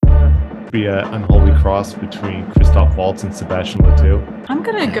be an unholy cross between Christoph Waltz and Sebastian Ledoux. I'm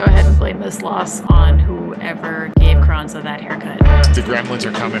gonna go ahead and blame this loss on whoever gave Kranza that haircut. The gremlins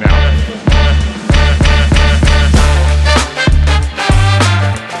are coming out.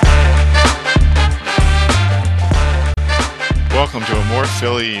 Welcome to a More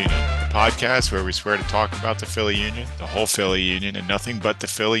Philly Union, the podcast where we swear to talk about the Philly Union, the whole Philly Union, and nothing but the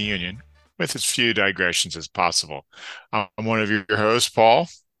Philly Union, with as few digressions as possible. I'm one of your hosts, Paul.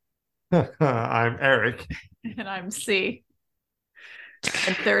 I'm Eric. And I'm C.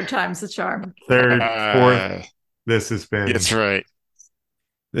 And third time's the charm. Third, fourth. This has been. That's right.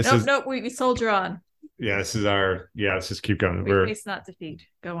 Nope. We soldier on. Yeah, this is our. Yeah, let's just keep going. We face not defeat.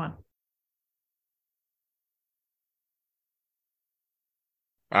 Go on.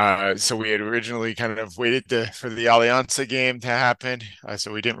 So we had originally kind of waited for the Alianza game to happen.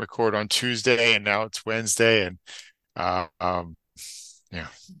 So we didn't record on Tuesday, and now it's Wednesday, and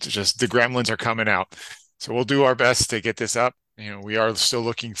just the gremlins are coming out. So we'll do our best to get this up. We are still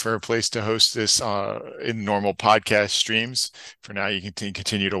looking for a place to host this in normal podcast streams. For now, you can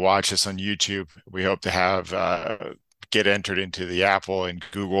continue to watch us on YouTube. We hope to have get entered into the Apple and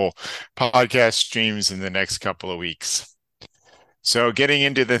Google podcast streams in the next couple of weeks. So getting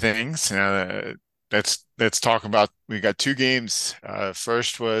into the things, let's talk about. We got two games.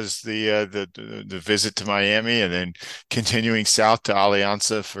 First was the visit to Miami, and then continuing south to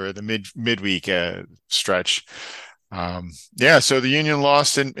Alianza for the midweek stretch. So the Union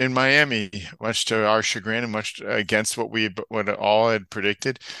lost in Miami, much to our chagrin and much against what all had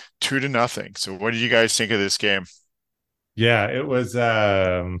predicted, 2-0. So what did you guys think of this game? Yeah, it was.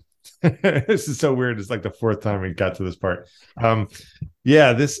 This is so weird. It's like the fourth time we got to this part.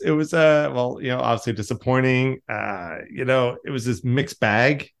 It was obviously disappointing. It was this mixed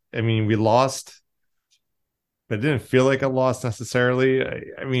bag. I mean, we lost, but it didn't feel like a loss necessarily.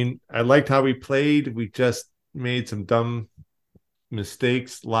 I liked how we played. We just made some dumb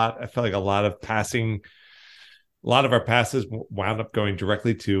mistakes. I felt like a lot of our passes wound up going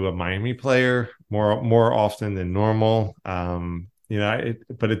directly to a Miami player more often than normal.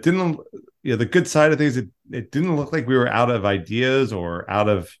 But it didn't. The good side of things, it didn't look like we were out of ideas or out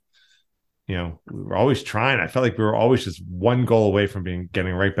of. We were always trying. I felt like we were always just one goal away from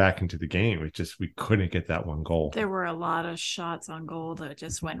getting right back into the game. We couldn't get that one goal. There were a lot of shots on goal that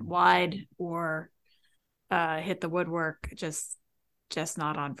just went wide or hit the woodwork, just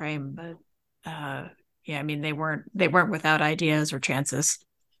not on frame. But they weren't without ideas or chances.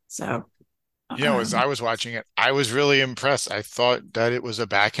 So. As I was watching it, I was really impressed. I thought that it was a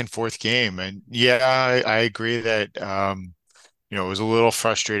back and forth game. And I agree that, it was a little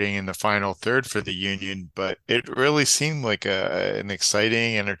frustrating in the final third for the Union, but it really seemed like an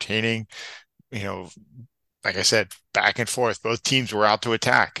exciting, entertaining, like I said, back and forth. Both teams were out to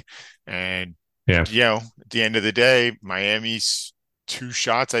attack. And, at the end of the day, Miami's two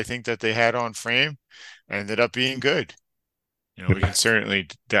shots, I think, that they had on frame ended up being good. We can certainly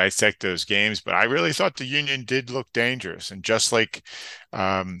dissect those games, but I really thought the Union did look dangerous. And just like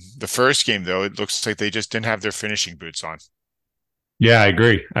the first game, though, it looks like they just didn't have their finishing boots on. Yeah, I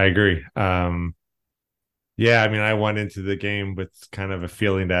agree. I went into the game with kind of a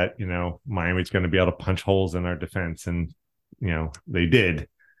feeling that, Miami's going to be able to punch holes in our defense. And, they did.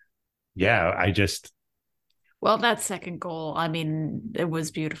 Yeah, Well, that second goal, it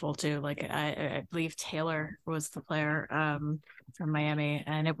was beautiful too. Like I believe Taylor was the player from Miami,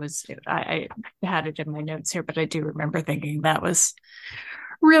 and I had it in my notes here, but I do remember thinking that was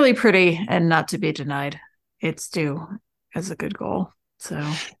really pretty and not to be denied. It's due as a good goal. So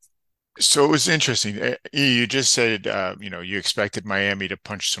it was interesting. You just said you expected Miami to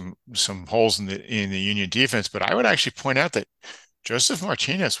punch some holes in the Union defense, but I would actually point out that Joseph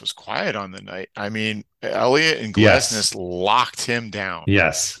Martinez was quiet on the night. Elliott and Glesnes locked him down.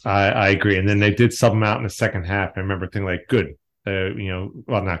 Yes, I agree. And then they did sub him out in the second half. I remember thinking like, good,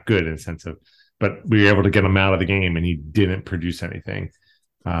 not good in the sense of, but we were able to get him out of the game and he didn't produce anything.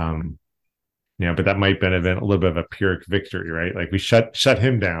 But that might have been a little bit of a Pyrrhic victory, right? Like we shut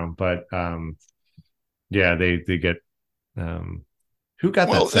him down, but they get, who got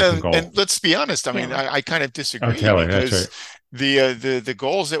that second goal? And let's be honest. I kind of disagree Taylor, because that's right. The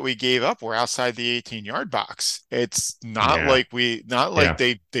goals that we gave up were outside the 18-yard box. It's not like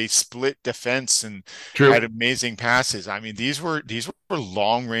they split defense and had amazing passes. These were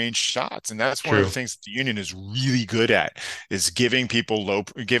long range shots, and that's one of the things that the Union is really good at is giving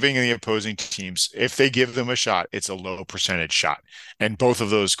the opposing teams, if they give them a shot, it's a low percentage shot. And both of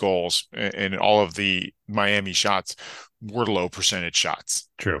those goals and all of the Miami shots were low percentage shots.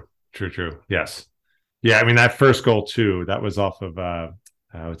 True. Yes. Yeah, that first goal too, that was off of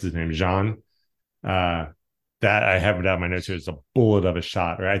what's his name, Jean. Uh, that I have it out of my notes here is a bullet of a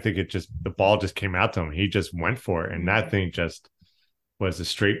shot. Right, I think the ball just came out to him. He just went for it, and that thing just was a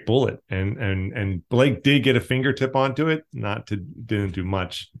straight bullet. And Blake did get a fingertip onto it, didn't do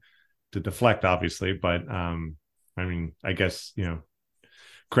much to deflect, obviously, but I mean, I guess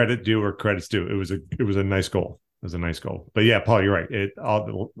credit due where credit's due. It was a nice goal. It was a nice goal. But yeah, Paul, you're right.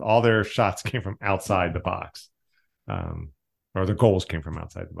 All their shots came from outside the box, or the goals came from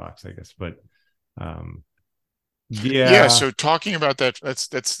outside the box, I guess. But yeah. So talking about that, let's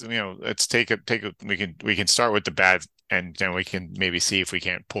take a we can start with the bad, and then we can maybe see if we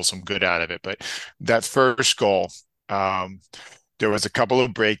can't pull some good out of it. But that first goal, there was a couple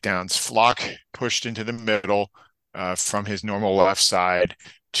of breakdowns. Flock pushed into the middle from his normal left side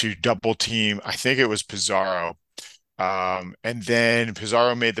to double team. I think it was Pizarro. And then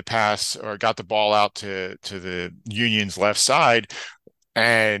Pizarro made the pass or got the ball out to the Union's left side,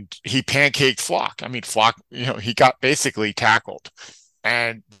 and he pancaked Flock. I mean, Flock, he got basically tackled,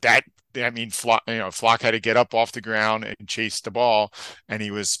 and Flock had to get up off the ground and chase the ball, and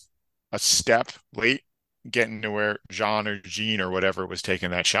he was a step late getting to where Jean or whatever was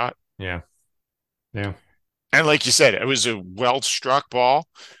taking that shot. Yeah. Yeah. And like you said, it was a well-struck ball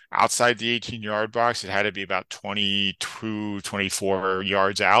outside the 18-yard box. It had to be about 22, 24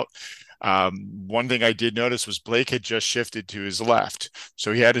 yards out. One thing I did notice was Blake had just shifted to his left.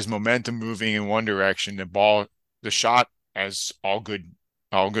 So he had his momentum moving in one direction. The shot, as all good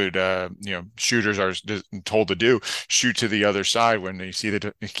shooters are told to do, shoot to the other side. When they see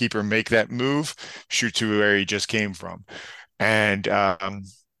the keeper make that move, shoot to where he just came from. And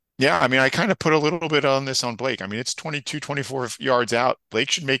yeah, I mean, I kind of put a little bit on this on Blake. I mean, it's 22, 24 yards out. Blake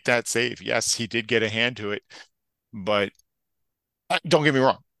should make that save. Yes, he did get a hand to it, but don't get me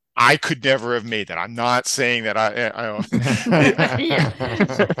wrong. I could never have made that. I'm not saying that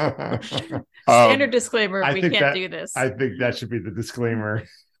Standard disclaimer, we can't do this. I think that should be the disclaimer.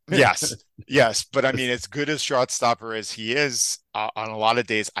 Yes. But I mean, as good a shot stopper as he is, on a lot of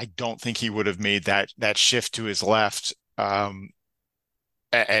days, I don't think he would have made that shift to his left.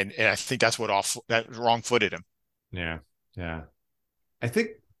 And I think that's what that wrong-footed him. Yeah. I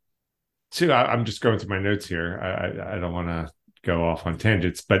think too. I'm just going through my notes here. I don't want to go off on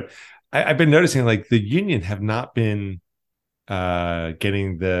tangents, but I've been noticing like the Union have not been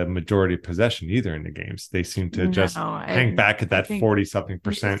getting the majority of possession either in the games. They seem to just hang back at that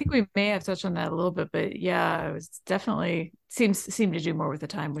 40-something%. I think we may have touched on that a little bit, but yeah, it was definitely seemed to do more with the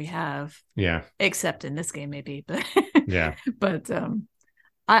time we have. Yeah, except in this game, maybe, but yeah, but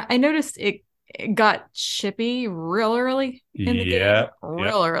I noticed it got chippy real early in the game.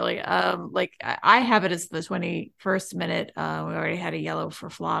 Real early. Like I have it as the 21st minute. We already had a yellow for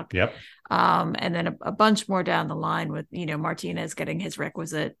Flock. Yep. And then a bunch more down the line with Martinez getting his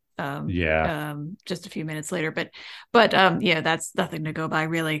requisite. Just a few minutes later, but yeah, that's nothing to go by,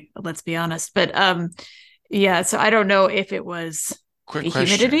 really. Let's be honest. But yeah, so I don't know if it was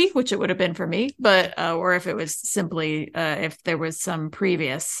humidity, which it would have been for me, but or if it was simply if there was some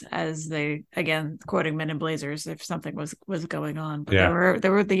previous, as they, again quoting Men in Blazers, if something was going on. But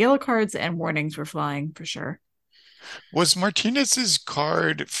there were the yellow cards and warnings were flying for sure. Was Martinez's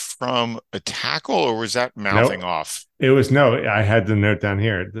card from a tackle, or was that mouthing off? It was I had the note down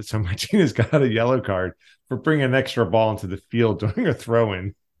here. So Martinez got a yellow card for bringing an extra ball into the field during a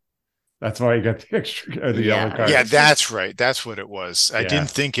throw-in. That's why he got the extra or the yellow card. Yeah, that's right. That's what it was. I didn't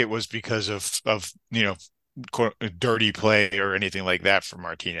think it was because of dirty play or anything like that for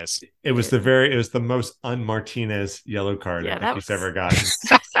Martinez. It was the most un-Martinez yellow card I think he's ever gotten.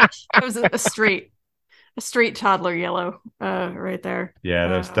 It was a straight toddler yellow right there. Yeah,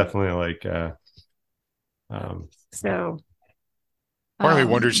 that's definitely like so part of me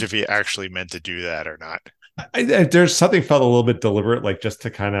wonders if he actually meant to do that or not. There's something felt a little bit deliberate, like just to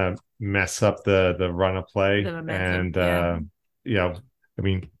kind of mess up the run of play. And I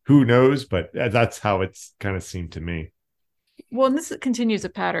mean, who knows, but that's how it's kind of seemed to me. Well, and this continues a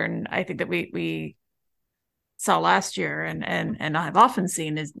pattern I think that we saw last year and I've often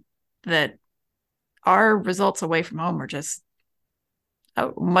seen, is that our results away from home are just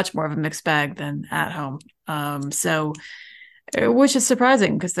much more of a mixed bag than at home. So which is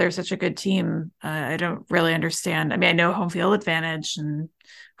surprising because they're such a good team. I don't really understand. I mean, I know home field advantage and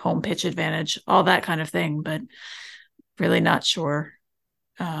home pitch advantage, all that kind of thing, but really not sure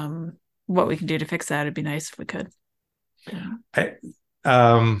what we can do to fix that. It'd be nice if we could.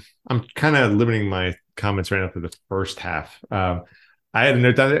 I'm kind of limiting my comments right now to the first half. I had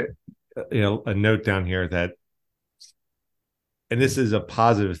a note down here that, and this is a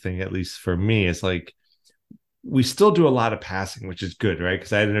positive thing, at least for me, is like we still do a lot of passing, which is good, right?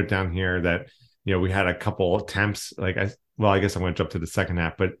 Because I ended up down here that we had a couple attempts. I guess I went up to the second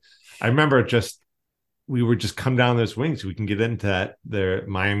half, but I remember we were just come down those wings. We can get into the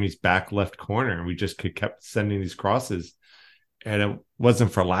Miami's back left corner, and we just kept sending these crosses, and it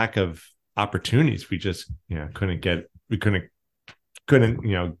wasn't for lack of opportunities. We just couldn't get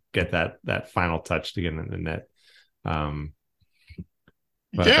get that final touch to get in the net.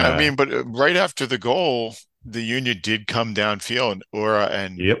 But right after the goal, the Union did come downfield, and Ura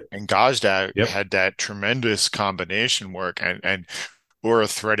and Gazdag had that tremendous combination work, and Ura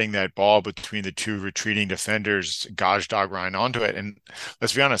threading that ball between the two retreating defenders, Gazdag ran onto it. And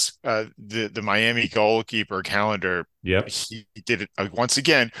let's be honest, the Miami goalkeeper Calendar, he did it once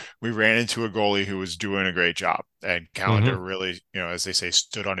again. We ran into a goalie who was doing a great job, and Calendar really, as they say,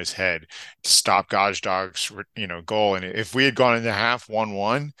 stood on his head to stop Gazdag's goal. And if we had gone into half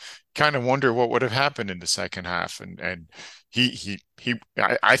 1-1, kind of wonder what would have happened in the second half. And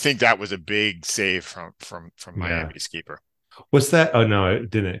I think that was a big save from Miami's keeper. What's that? Oh no, it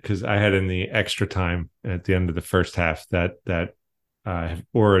didn't, because I had in the extra time at the end of the first half that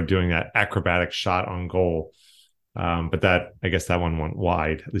Ura doing that acrobatic shot on goal. But I guess that one went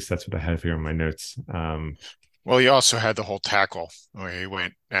wide. At least that's what I have here in my notes. Well, he also had the whole tackle where he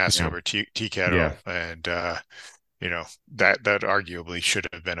went ass over Tikero, and that arguably should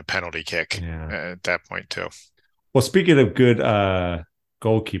have been a penalty kick at that point too. Well, speaking of good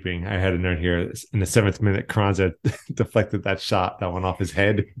goalkeeping, I had a note here in the 7th minute. Carranza deflected that shot that went off his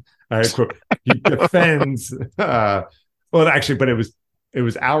head. He defends. But it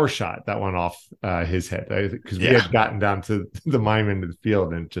was our shot that went off his head, because we had gotten down to the mime end of the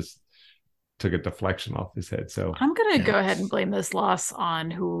field and just took a deflection off his head. So I'm gonna go ahead and blame this loss on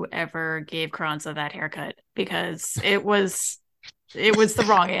whoever gave Carranza that haircut, because it was the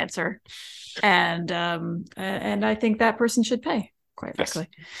wrong answer, and I think that person should pay. Quite frankly,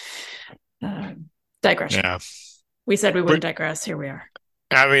 digression. Yeah, we said we wouldn't digress. Here we are.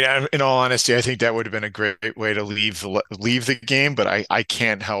 I mean, in all honesty, I think that would have been a great way to leave the game, but I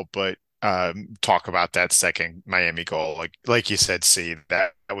can't help but talk about that second Miami goal. Like you said,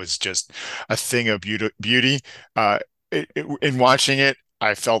 that was just a thing of beauty. In watching it,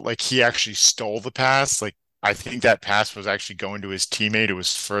 I felt like he actually stole the pass. Like, I think that pass was actually going to his teammate who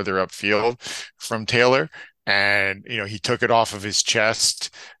was further upfield from Taylor. And, he took it off of his chest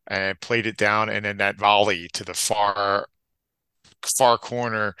and played it down. And then that volley to the far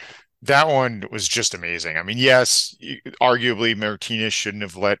corner, that one was just amazing. I mean, yes, arguably Martinez shouldn't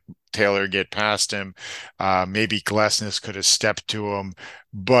have let Taylor get past him. Maybe Glesnes could have stepped to him,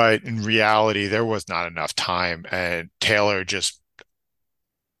 but in reality, there was not enough time. And Taylor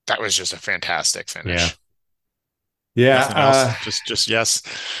that was just a fantastic finish. Yeah. Nothing else. Just yes.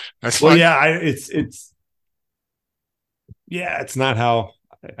 That's fine. Well, it's not how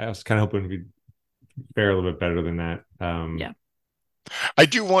I was kind of hoping we'd fare a little bit better than that. I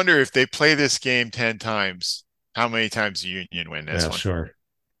do wonder, if they play this game 10 times, how many times the Union win this one? Sure.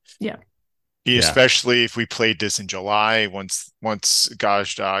 Yeah. Especially if we played this in July, once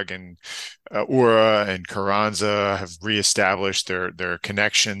Gazdag and Ura and Carranza have reestablished their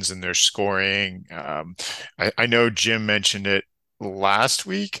connections and their scoring. I know Jim mentioned it last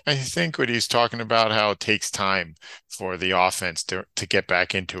week, I think, when he's talking about how it takes time for the offense to get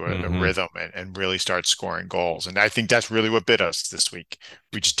back into a rhythm and really start scoring goals. And I think that's really what bit us this week.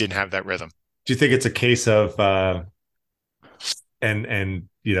 We just didn't have that rhythm. Do you think it's a case of and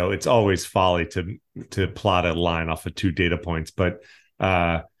it's always folly to plot a line off of 2 data points, but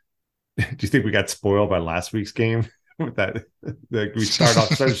do you think we got spoiled by last week's game with that? We start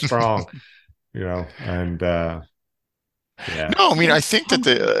off so strong, and No, I mean, I think that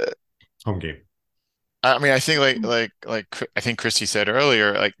the home game. I mean, I think like I think Christy said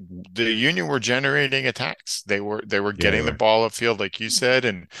earlier, like the Union were generating attacks. They were getting the ball upfield, like you said,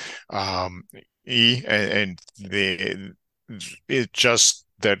 and it just,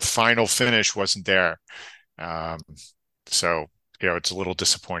 that final finish wasn't there. So it's a little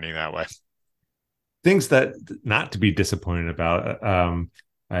disappointing that way. Things that not to be disappointed about.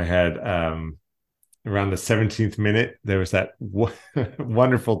 I had around the 17th minute, there was that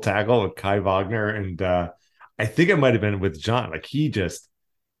wonderful tackle with Kai Wagner, and I think it might have been with John. Like, he just,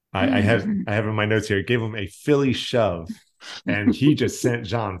 I have in my notes here, gave him a Philly shove, and he just sent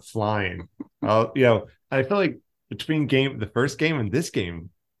John flying. I feel like between the first game and this game,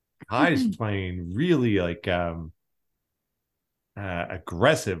 Kai's playing really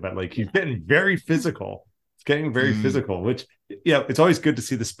aggressive, but like he's getting very physical. It's getting very physical, which it's always good to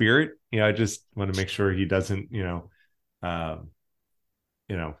see the spirit. I just want to make sure he doesn't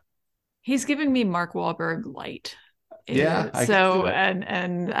He's giving me Mark Wahlberg light. Yeah, I can see So that.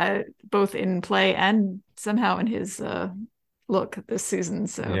 and both in play and somehow in his look this season.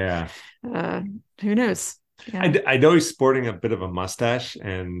 So Yeah. uh, who knows? Yeah. I know he's sporting a bit of a mustache,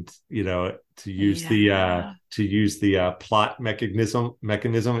 and to use Yeah. the plot mechanism.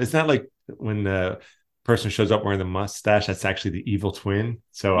 It's not like when the person shows up wearing the mustache, that's actually the evil twin.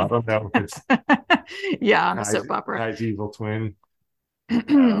 So I don't know if it's Yeah, on a soap opera. Kai's evil twin.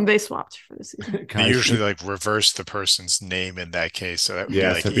 They swapped for the season. They Kai's usually like reverse the person's name in that case. So that would be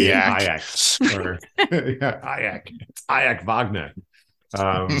Yeah, like so it'd be Eak. Ayak or yeah, Ayak. It's Ayak Wagner.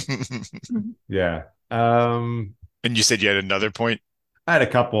 Um, yeah. And you said you had another point. I had a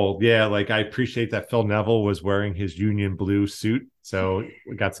couple. Yeah, like I appreciate that Phil Neville was wearing his Union blue suit, so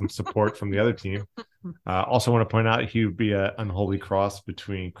we got some support from the other team. Also, want to point out he would be an unholy cross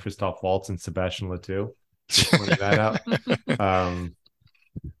between Christoph Waltz and Sebastian Letou. Just pointing that out. Um,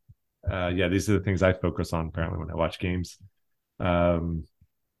 yeah, these are the things I focus on apparently when I watch games.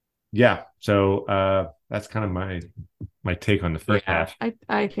 Yeah, so that's kind of my take on the first half. I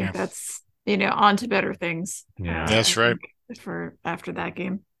think Yeah. that's on to better things. Yeah. That's right. For after that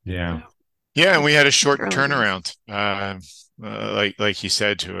game. Yeah. Yeah, and we had a short Early turnaround, like you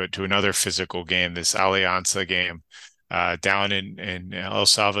said, to another physical game, this Alianza game, down in El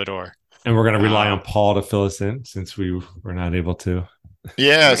Salvador. And we're going to rely on Paul to fill us in since we were not able to.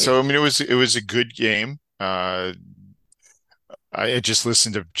 Yeah, Right. so I mean, it was a good game. I had just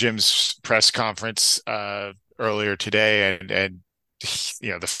listened to Jim's press conference earlier today, and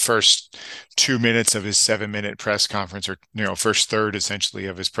the first 2 minutes of his 7-minute press conference, or first third essentially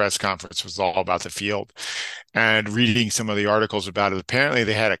of his press conference, was all about the field. And reading some of the articles about it, apparently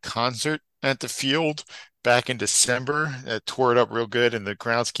they had a concert at the field back in December that tore it up real good, and the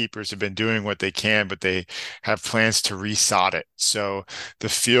groundskeepers have been doing what they can, but they have plans to resod it. So the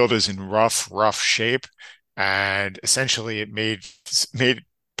field is in rough shape, and essentially it made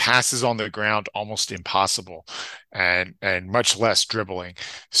passes on the ground almost impossible, and much less dribbling.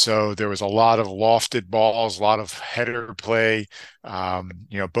 So there was a lot of lofted balls, a lot of header play.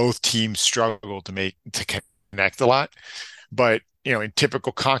 Both teams struggled to connect a lot, but in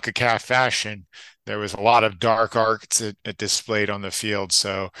typical CONCACAF fashion, there was a lot of dark arts that displayed on the field.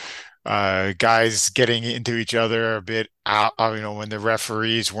 So guys getting into each other a bit out, when the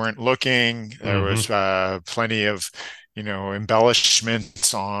referees weren't looking. There was plenty of,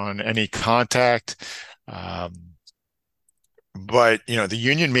 embellishments on any contact. But the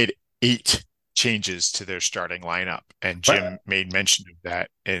Union made 8 changes to their starting lineup, and Jim made mention of that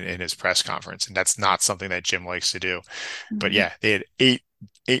in his press conference, and that's not something that Jim likes to do. But yeah, they had eight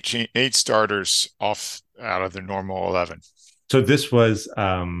starters off out of their normal 11. So this was,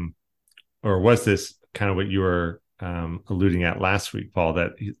 or was this kind of what you were alluding at last week, Paul,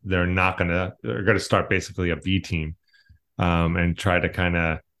 that they're going to start basically a B team and try to kind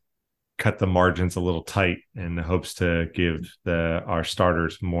of cut the margins a little tight in the hopes to give our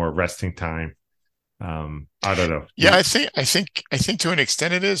starters more resting time. I don't know. Yeah, I think to an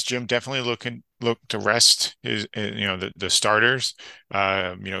extent it is. Jim definitely look to rest his, the starters.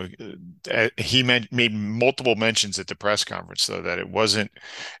 He made multiple mentions at the press conference, though, that it wasn't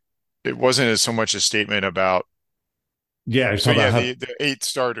as so much a statement about. Yeah, so yeah, the 8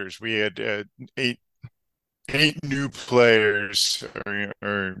 starters. We had eight new players,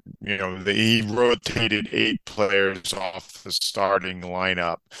 he rotated 8 players off the starting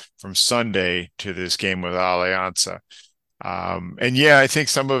lineup from Sunday to this game with Alianza. And yeah, I think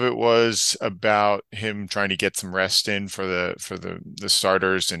some of it was about him trying to get some rest in for the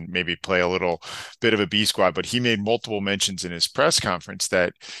starters and maybe play a little bit of a B squad. But he made multiple mentions in his press conference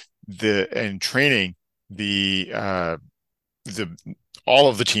that in training, all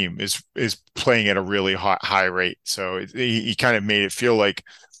of the team is playing at a really high rate. So he kind of made it feel like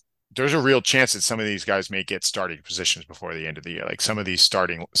there's a real chance that some of these guys may get starting positions before the end of the year. Like some of these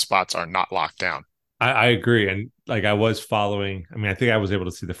starting spots are not locked down. I agree. And like I was following, I mean, I think I was able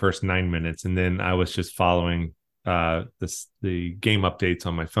to see the first 9 minutes, and then I was just following the game updates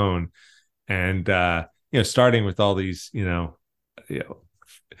on my phone. And starting with all these,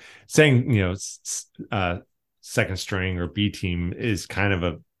 saying, second string or B team is kind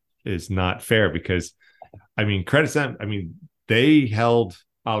of is not fair, because I mean, credit them. I mean, they held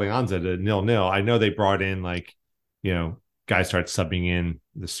Alianza to 0-0. I know they brought in guys start subbing in,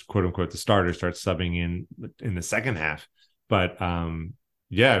 this quote unquote the starter starts subbing in the second half, but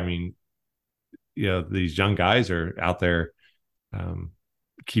yeah, I mean, these young guys are out there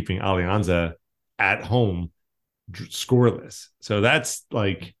keeping Alianza at home scoreless. So that's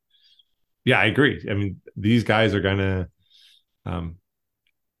like, yeah, I agree. I mean, these guys are gonna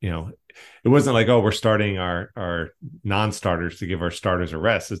it wasn't like, oh, we're starting our non-starters to give our starters a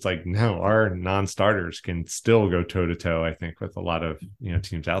rest. It's like, no, our non-starters can still go toe to toe, I think, with a lot of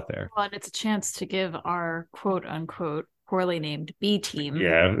teams out there. Well, and it's a chance to give our quote unquote poorly named B team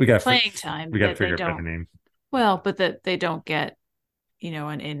we got playing time. We got to figure out the name. Well, but that they don't get,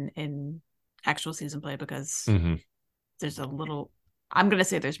 in actual season play because there's a little. I'm going to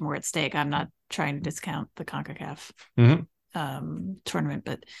say there's more at stake. I'm not trying to discount the CONCACAF tournament,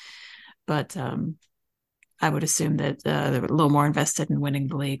 but I would assume that they're a little more invested in winning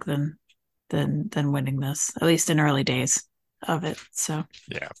the league than winning this, at least in early days of it. So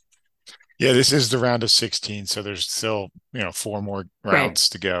yeah, this is the round of 16, so there's still 4 more rounds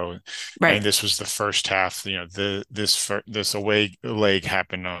to go. Right. And this was the first half. This away leg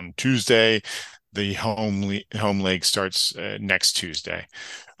happened on Tuesday. The home leg starts next Tuesday.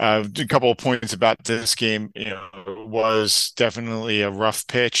 A couple of points about this game. It was definitely a rough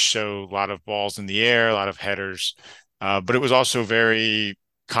pitch, so a lot of balls in the air, a lot of headers, but it was also very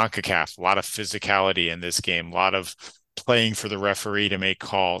CONCACAF. A lot of physicality in this game, a lot of playing for the referee to make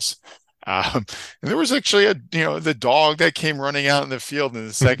calls. And there was actually the dog that came running out in the field in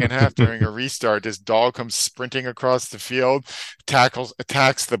the second half during a restart. This dog comes sprinting across the field,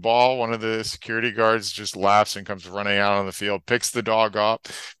 attacks the ball. One of the security guards just laughs and comes running out on the field, picks the dog up.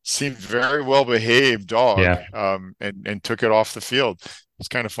 Seemed very well behaved dog, and took it off the field. It's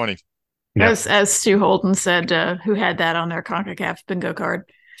kind of funny. Yeah. As Stu Holden said, who had that on their CONCACAF bingo card?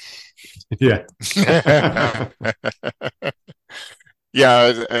 Yeah.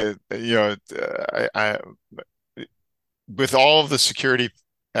 Yeah, I with all of the security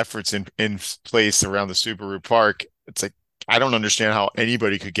efforts in place around the Subaru Park, it's like I don't understand how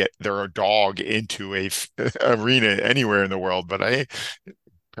anybody could get their dog into a arena anywhere in the world, but I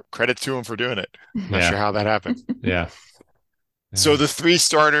credit to them for doing it. Not sure how that happened. Yeah. So the 3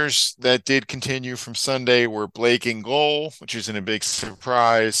 starters that did continue from Sunday were Blake in goal, which isn't a big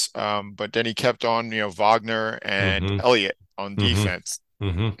surprise, but then he kept on, Wagner and Elliott on defense.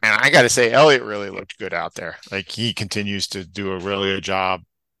 And I got to say, Elliott really looked good out there. Like he continues to do a really good job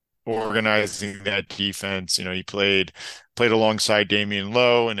organizing that defense. He played alongside Damian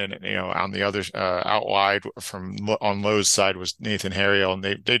Lowe, and then on the other out wide on Lowe's side was Nathan Harriel, and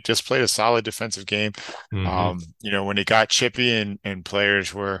they just played a solid defensive game. When it got chippy and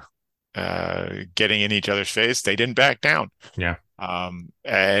players were getting in each other's face, they didn't back down. Yeah.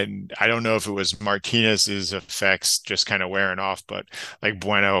 And I don't know if it was Martinez's effects just kind of wearing off, but like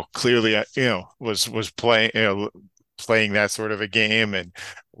Bueno clearly, was playing that sort of a game, and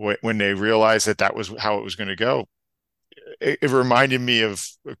when they realized that was how it was going to go, it reminded me of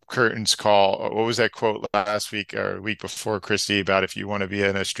Curtin's call. What was that quote last week or week before, Christy, about if you want to be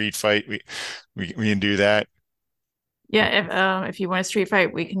in a street fight, we can do that. Yeah, if you want a street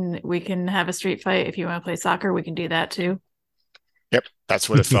fight, we can have a street fight. If you want to play soccer, we can do that too. Yep, that's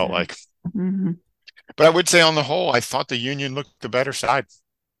what it felt like. But I would say on the whole, I thought the Union looked the better side.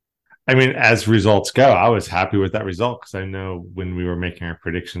 I mean, as results go, I was happy with that result because I know when we were making our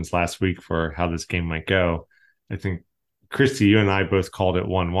predictions last week for how this game might go, I think, Christy, you and I both called it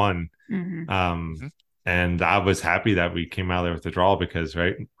 1-1. And I was happy that we came out there with the draw because,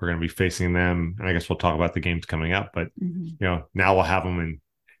 right, we're going to be facing them. And I guess we'll talk about the games coming up. But, now we'll have them in,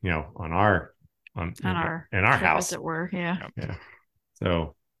 in our house. As it were. Yeah.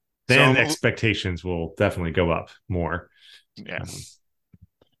 So then expectations will definitely go up more. Yeah.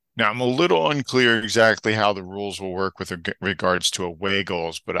 Now, I'm a little unclear exactly how the rules will work with regards to away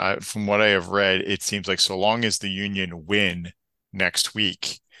goals, but from what I have read, it seems like so long as the Union win next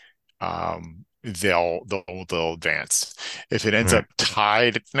week, they'll advance. If it ends up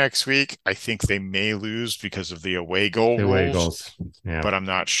tied next week, I think they may lose because of the away goals. Yeah. But I'm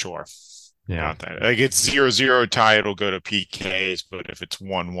not sure. Yeah. Like it's 0-0 tie, it'll go to PKs, but if it's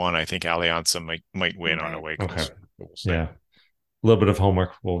 1-1, I think Alianza might win on away goals. Okay. Yeah. A little bit of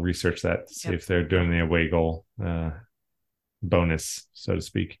homework. We'll research that to see if they're doing the away goal bonus, so to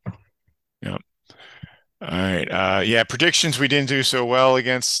speak. Yeah. All right. Predictions. We didn't do so well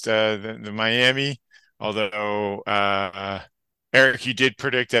against the Miami, although Eric, you did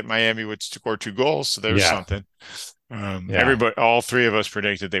predict that Miami would score 2 goals, so there was something. Everybody, all 3 of us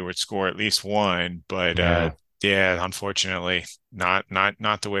predicted they would score at least 1, but unfortunately, not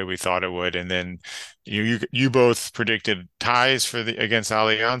the way we thought it would. And then you both predicted ties against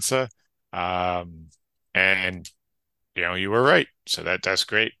Alianza, and you were right. So that's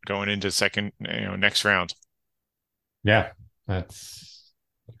great going into second next round. Yeah, it's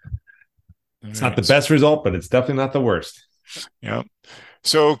not the best result, but it's definitely not the worst. Yeah.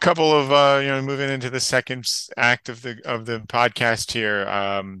 So a couple of moving into the second act of the podcast here.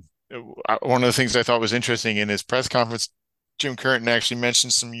 one of the things I thought was interesting in his press conference, Jim Curtin actually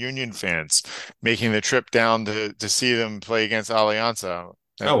mentioned some Union fans making the trip down to see them play against Alianza.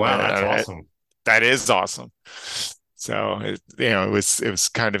 Oh, And wow, that's awesome. that is awesome. So it was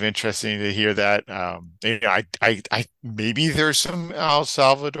kind of interesting to hear that. I maybe there's some El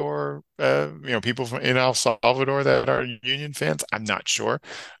Salvador, people from in El Salvador that are Union fans. I'm not sure,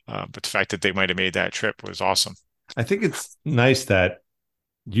 but the fact that they might have made that trip was awesome. I think it's nice that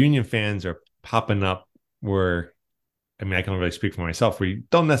Union fans are popping up where, I mean, I can only really speak for myself, where you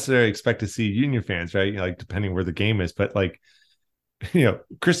don't necessarily expect to see Union fans, right? Like, depending where the game is. But like,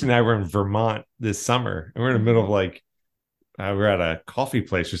 Christy and I were in Vermont this summer, and we're in the middle of like, we're at a coffee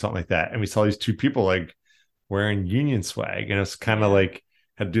place or something like that. And we saw these two people like wearing Union swag. And it's kind of like,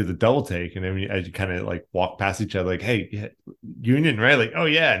 had to do the double take. And then as you kind of like walk past each other, like, hey, yeah, Union, right? Like, oh,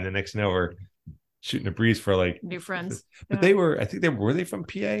 yeah. And the next thing you know, we're shooting a breeze for like new friends. But they were, I think were they from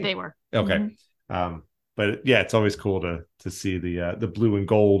PA? They were. Okay. But yeah, it's always cool to see the blue and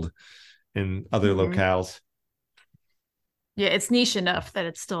gold in other locales. Yeah, it's niche enough that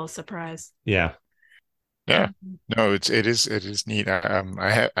it's still a surprise. Yeah. Yeah, no, it is neat.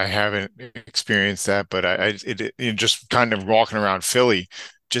 I haven't experienced that, but just kind of walking around Philly,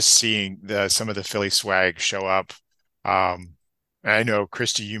 just seeing some of the Philly swag show up. I know,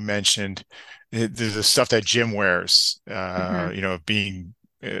 Christy, you mentioned the stuff that Jim wears. Being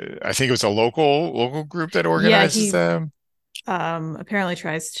I think it was a local group that organizes them. Apparently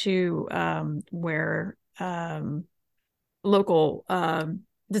tries to wear local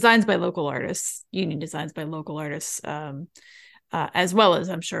designs by local artists, Union designs by local artists, as well as,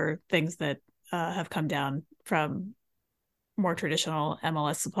 I'm sure, things that have come down from more traditional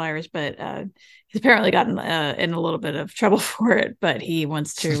MLS suppliers. But he's apparently gotten in a little bit of trouble for it. But he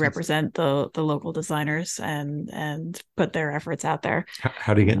wants to represent the local designers and put their efforts out there.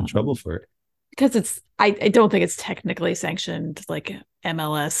 How do you get in trouble for it? Because I don't think it's technically sanctioned like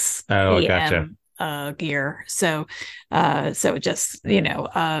MLS. Oh, gotcha. Gear, so just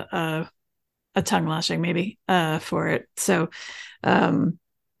a tongue lashing maybe for it. So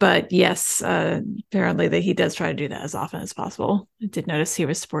but yes, apparently that he does try to do that as often as possible. I did notice he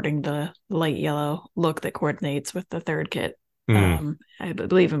was sporting the light yellow look that coordinates with the third kit. I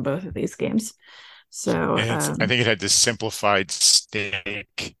believe in both of these games. So I think it had this simplified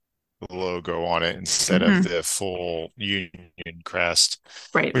stake logo on it instead of the full Union crest,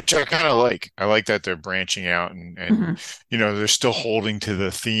 right? Which I kind of like. I like that they're branching out and they're still holding to the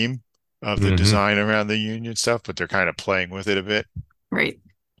theme of the design around the Union stuff, but they're kind of playing with it a bit. Right.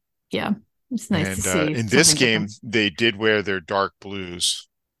 Yeah, it's nice to see. In this game, they did wear their dark blues.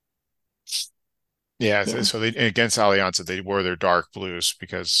 Yeah, so against Alianza, they wore their dark blues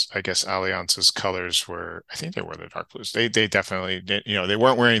because I guess Alianza's colors were, I think they were the dark blues. They definitely did, they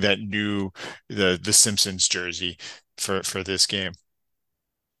weren't wearing that new the Simpsons jersey for this game.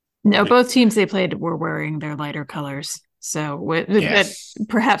 No, both teams they played were wearing their lighter colors. So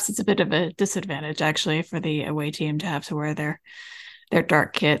perhaps it's a bit of a disadvantage actually for the away team to have to wear their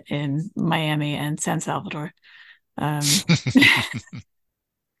dark kit in Miami and San Salvador.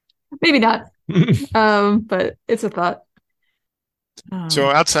 Maybe not. But it's a thought. So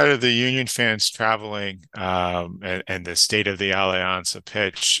outside of the Union fans traveling and the state of the Alianza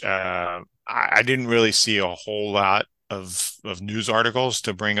pitch, I didn't really see a whole lot of news articles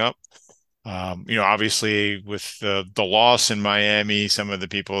to bring up. Obviously with the loss in Miami, some of the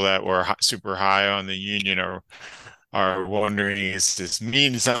people that were super high on the Union are wondering, is this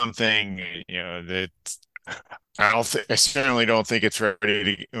mean something? That I certainly don't think it's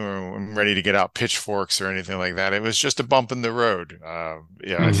ready to get out pitchforks or anything like that. It was just a bump in the road. I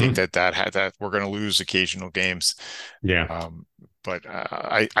think that we're going to lose occasional games. Yeah. But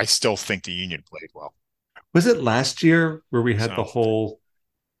I still think the Union played well. Was it last year where we had the whole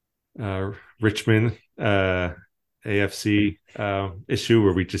Richmond AFC issue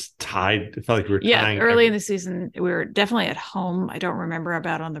where we just tied? It felt like we were tying. Yeah, early in the season, we were definitely at home. I don't remember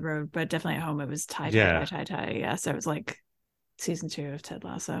about on the road, but definitely at home it was tie. Yeah, so it was like season 2 of Ted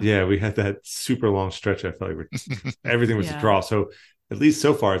Lasso. Yeah, we had that super long stretch. I felt like everything was a draw. So at least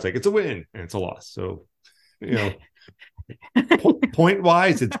so far, it's like it's a win and it's a loss. So point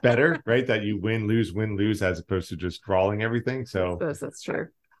wise, it's better, right? That you win, lose, as opposed to just drawing everything. So that's true.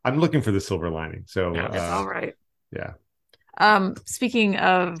 I'm looking for the silver lining. So that's all right. Yeah. Speaking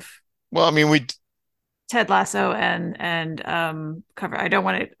of, well, I mean, we Ted Lasso and cover. I don't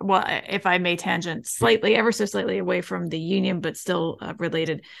want to. Well, if I may tangent slightly, ever so slightly away from the Union, but still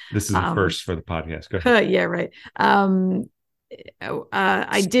related. This is a first for the podcast. Go ahead. Yeah, right.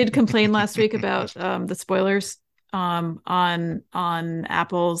 I did complain last week about the spoilers on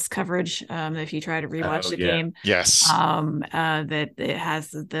Apple's coverage. If you try to rewatch the game, yes, that it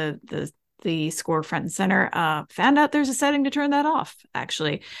has the score front and center. Found out there's a setting to turn that off,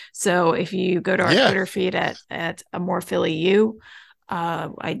 actually. So if you go to our Twitter feed at a more Philly U,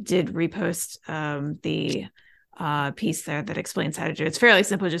 I did repost the piece there that explains how to do it. It's fairly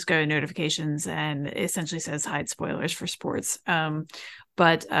simple. Just go to notifications and it essentially says hide spoilers for sports.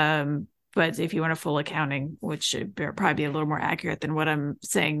 But if you want a full accounting, which should probably be a little more accurate than what I'm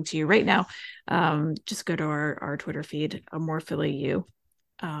saying to you right now, just go to our Twitter feed, a more Philly U.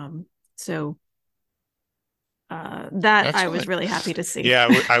 So that Excellent. I was really happy to see. Yeah,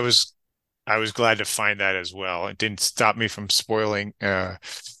 I was glad to find that as well. It didn't stop me from spoiling the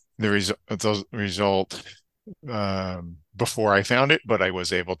result before I found it, but I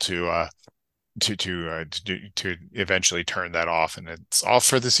was able to eventually turn that off, and it's off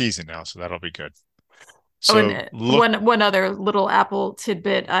for the season now, so that'll be good. So one other little Apple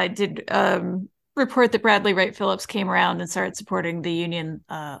tidbit, I did report that Bradley Wright Phillips came around and started supporting the Union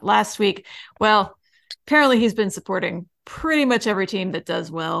last week. Well, apparently he's been supporting pretty much every team that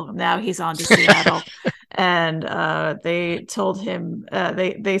does well. Now he's on to Seattle. And they told him,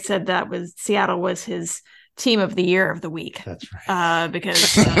 they said that Seattle was his team of the year of the week. That's right.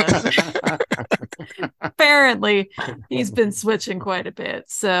 Because apparently he's been switching quite a bit.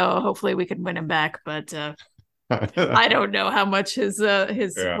 So hopefully we can win him back. But I don't know how much his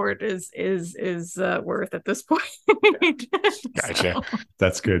support is worth at this point. Gotcha. So.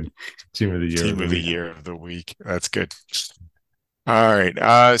 That's good. Team of the year. Team of the year of the week. That's good. All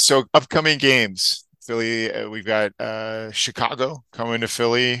right. So upcoming games. Philly, we've got Chicago coming to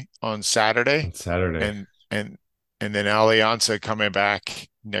Philly on Saturday. And then Alianza coming back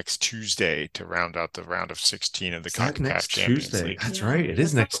next Tuesday to round out the round of 16 of the CONCACAF Champions League. That's right. It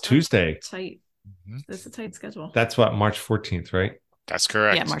is next Tuesday. Tight. That's a tight schedule. That's what, March 14th, right? That's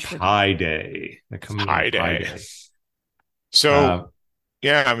correct. Yeah, March 14th. High day. High day. So,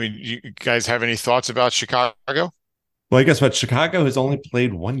 I mean, you guys have any thoughts about Chicago? Well, I guess what, Chicago has only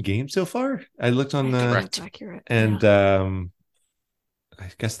played one game so far. I looked on that's accurate. And I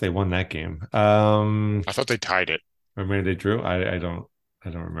guess they won that game. I thought they tied it. Or maybe they drew. I don't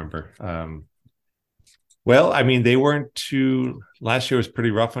remember. Well, I mean, they weren't too. Last year was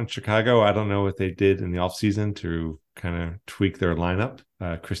pretty rough on Chicago. I don't know what they did in the offseason to kind of tweak their lineup.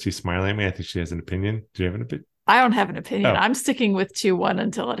 Christy's smiling at me. I think she has an opinion. Do you have an opinion? I don't have an opinion. I'm sticking with 2-1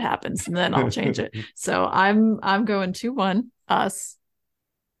 until it happens, and then I'll change it. So I'm going 2-1. Us,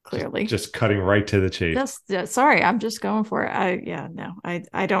 clearly. Just cutting right to the chase. Sorry, I'm just going for it.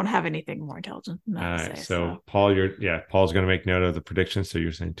 I don't have anything more intelligent than that to say. So Paul, Paul's going to make note of the prediction. So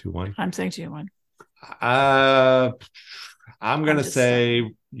you're saying 2-1. I'm saying 2-1. I'm going to say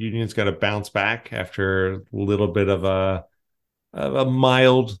Union's going to bounce back after a little bit of a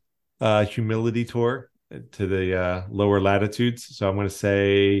mild humility tour to the lower latitudes. So I'm going to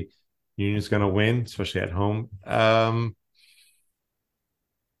say Union's going to win, especially at home. I'm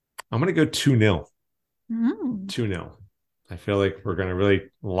going to go 2-0. 2-0. I feel like we're going to really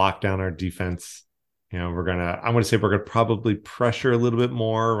lock down our defense. You know, I'm going to say we're going to probably pressure a little bit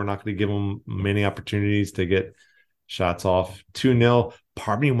more. We're not going to give them many opportunities to get shots off. 2-0.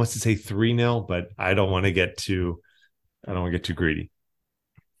 Part of me wants to say 3-0, but I don't want to get too greedy.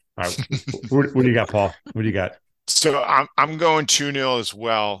 All right. What do you got, Paul? What do you got? So I'm going 2-0 as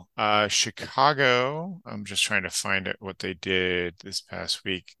well. Chicago, I'm just trying to find out what they did this past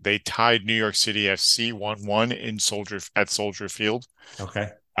week. They tied New York City FC 1-1 at Soldier Field. Okay.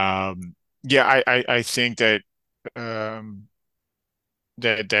 I think that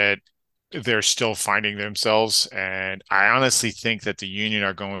that they're still finding themselves, and I honestly think that the Union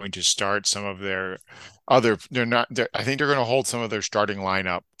are going to start some of their I think they're going to hold some of their starting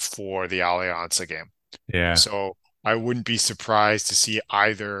lineup for the Alianza game. Yeah. So I wouldn't be surprised to see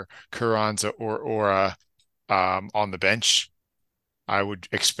either Carranza or Ora on the bench. I would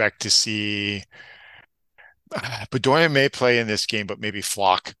expect to see Bedoya may play in this game, but maybe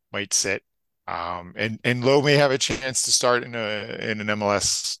Flock might sit. And Lowe may have a chance to start in an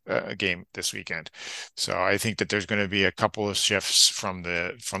MLS game this weekend. So I think that there's going to be a couple of shifts from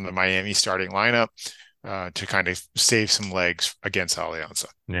the Miami starting lineup to kind of save some legs against Alianza.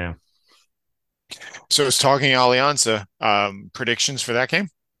 Yeah. So it's talking Alianza. Predictions for that game?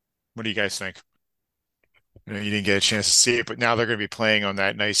 What do you guys think? You didn't get a chance to see it, but now they're going to be playing on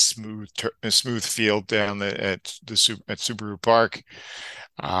that nice smooth field down at Subaru Park.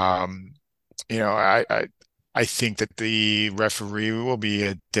 I think that the referee will be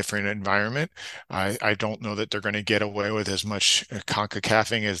a different environment. I don't know that they're going to get away with as much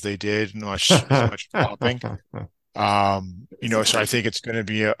CONCACAFing as they did, as much popping. So I think it's going to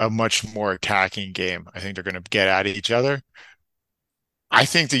be a much more attacking game. I think they're going to get at each other. I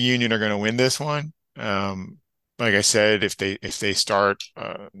think the Union are going to win this one. Like I said, if they start,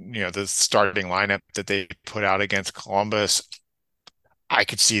 the starting lineup that they put out against Columbus, I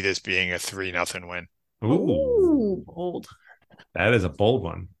could see this being a 3-0 win. Ooh, bold. That is a bold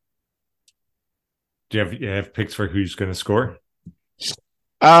one. Do you have picks for who's going to score?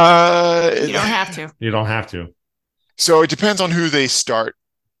 You don't have to. You don't have to. So it depends on who they start,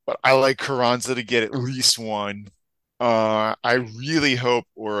 but I like Carranza to get at least one. I really hope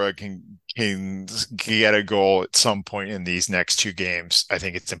Ura can get a goal at some point in these next two games. I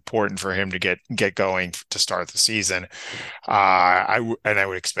think it's important for him to get going to start the season. I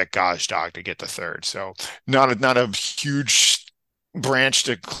would expect Gazdag to get the third. So not a huge branch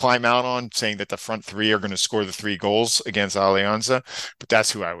to climb out on, saying that the front three are going to score the 3 goals against Alianza, but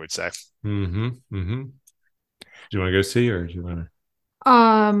that's who I would say. Mm-hmm. Mm-hmm. Do you want to go see, or do you want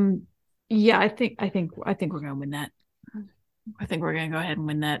to? Yeah, I think we're gonna win that. I think we're gonna go ahead and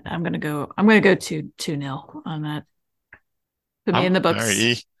win that. I'm gonna go 2-0 on that. Put me in the books.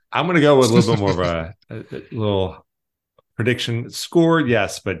 Right, I'm gonna go with a little bit more of a little prediction score,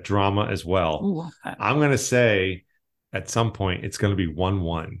 yes, but drama as well. Ooh, okay. I'm gonna say at some point it's gonna be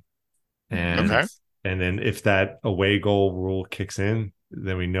 1-1. And okay. And then if that away goal rule kicks in,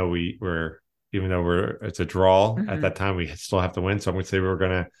 then we know we're even though it's a draw at that time, we still have to win. So I'm going to say we're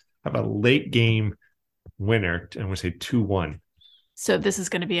going to have a late game winner. I'm going to say 2-1. So this is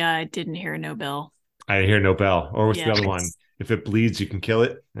going to be I didn't hear no bell. I hear no bell. Or what's the other one? If it bleeds, you can kill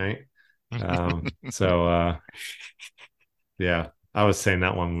it, right? Yeah, I was saying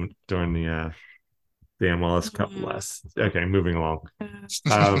that one during the MLS Cup last. Okay, moving along.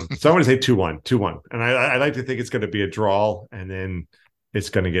 So I'm going to say 2-1, 2-1. And I like to think it's going to be a draw, and then it's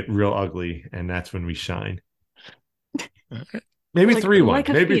going to get real ugly, and that's when we shine. Maybe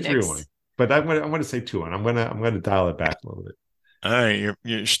 3-1, maybe 3-1. But I'm going to say 2-1. I'm going to dial it back a little bit. All right,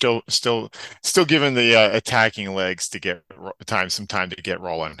 you're still giving the attacking legs to get some time to get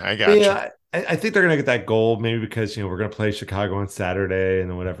rolling. I got you. I think they're going to get that goal, maybe because we're going to play Chicago on Saturday, and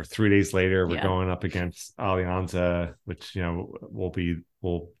then whatever 3 days later we're going up against Alianza, which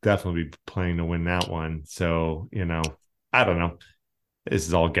we'll definitely be playing to win that one. So I don't know. This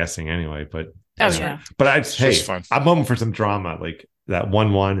is all guessing anyway, but but I'm hoping for some drama, like that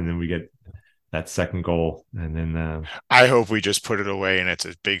 1-1, and then we get that second goal, and then I hope we just put it away and it's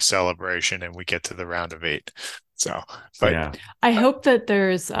a big celebration and we get to the round of 8. So, but yeah, I hope that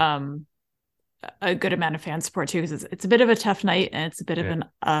there's a good amount of fan support too, because it's a bit of a tough night and it's a bit of an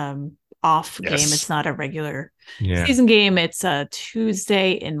off game. It's not a regular season game. It's a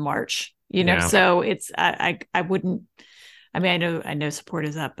Tuesday in March, so it's I wouldn't. I mean, I know support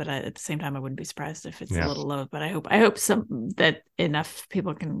is up, but at the same time, I wouldn't be surprised if it's a little low. But I hope that enough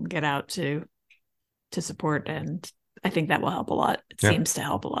people can get out to support, and I think that will help a lot. It seems to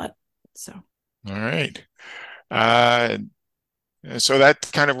help a lot. So, all right. So that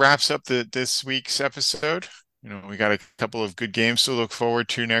kind of wraps up this week's episode. We got a couple of good games to look forward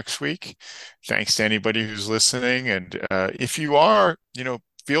to next week. Thanks to anybody who's listening, and if you are,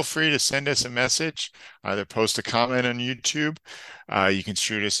 feel free to send us a message, either post a comment on YouTube. You can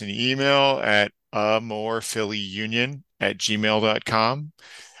shoot us an email at morephillyunion@gmail.com,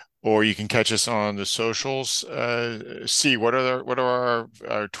 or you can catch us on the socials. See what are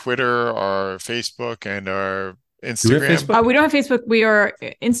our Twitter, our Facebook, and our Instagram. Do we have Facebook? We don't have Facebook. We are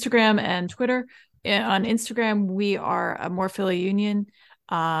Instagram and Twitter. On Instagram, we are a More Philly Union.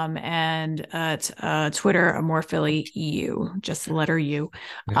 And at Twitter, a More Philly EU, just the letter U.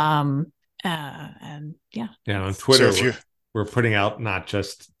 On Twitter, we're putting out not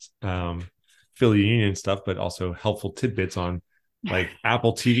just Philly Union stuff, but also helpful tidbits on like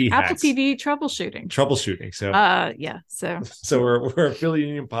Apple TV hacks. TV troubleshooting. So we're a Philly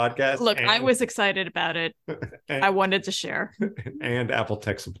Union podcast. Look, I was excited about it. I wanted to share. And Apple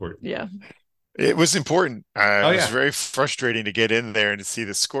tech support. Yeah. It was important. It was very frustrating to get in there and to see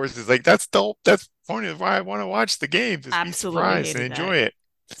the scores. It's like, that's dope. That's part of why I want to watch the game. Just be surprised and enjoy it.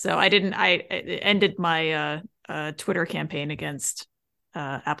 So I ended my Twitter campaign against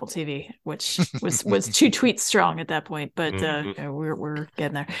Apple TV, which was 2 tweets strong at that point, but we're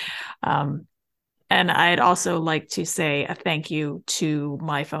getting there. And I'd also like to say a thank you to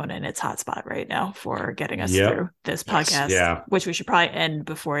my phone and its hotspot right now for getting us through this podcast, which we should probably end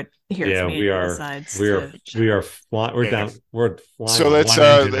before it hears me. We're flying. We're flying. So let's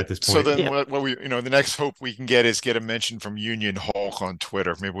at this point. So then what we the next hope we can get is get a mention from Union Hulk on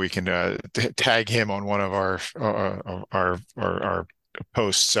Twitter. Maybe we can tag him on one of our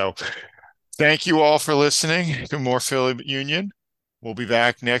posts. So Thank you all for listening to More Philly Union. We'll be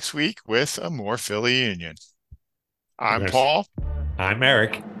back next week with a More Philly Union. I'm Paul. I'm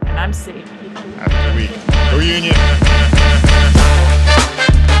Eric. And I'm C. Have a good week. Go Union.